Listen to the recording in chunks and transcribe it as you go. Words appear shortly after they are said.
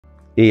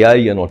AI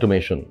and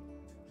automation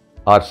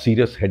are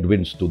serious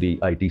headwinds to the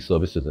IT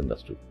services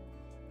industry.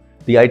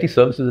 The IT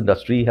services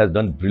industry has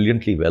done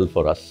brilliantly well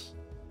for us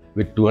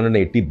with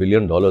 $280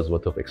 billion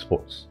worth of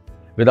exports,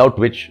 without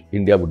which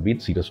India would be in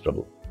serious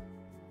trouble.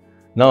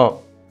 Now,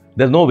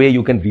 there's no way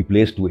you can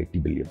replace 280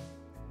 billion.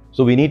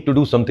 So we need to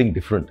do something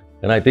different.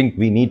 And I think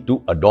we need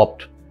to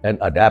adopt and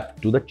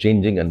adapt to the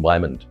changing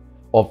environment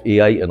of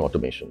AI and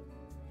automation.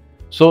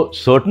 So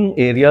certain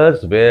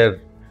areas where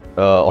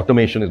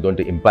automation is going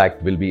to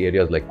impact will be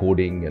areas like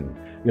coding and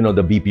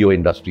the BPO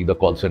industry, the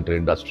call center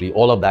industry,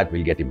 all of that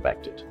will get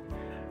impacted.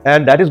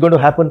 And that is going to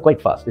happen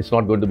quite fast. It's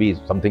not going to be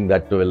something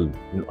that will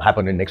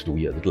happen in next 2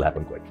 years. It will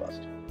happen quite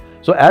fast.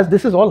 So as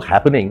this is all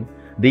happening,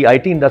 the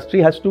IT industry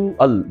has to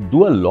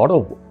do a lot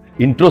of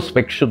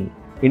introspection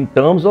in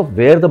terms of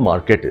where the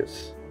market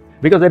is.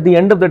 Because at the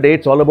end of the day,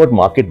 it's all about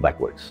market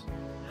backwards.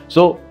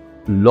 So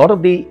a lot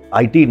of the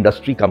IT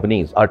industry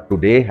companies are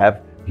today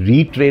have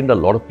retrained a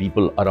lot of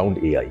people around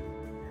AI.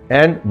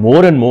 And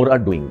more are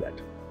doing that.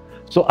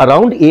 So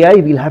around AI,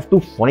 we'll have to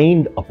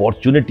find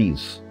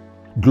opportunities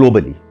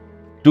globally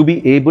to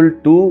be able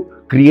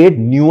to create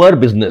newer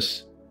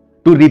business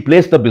to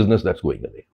replace the business that's going away.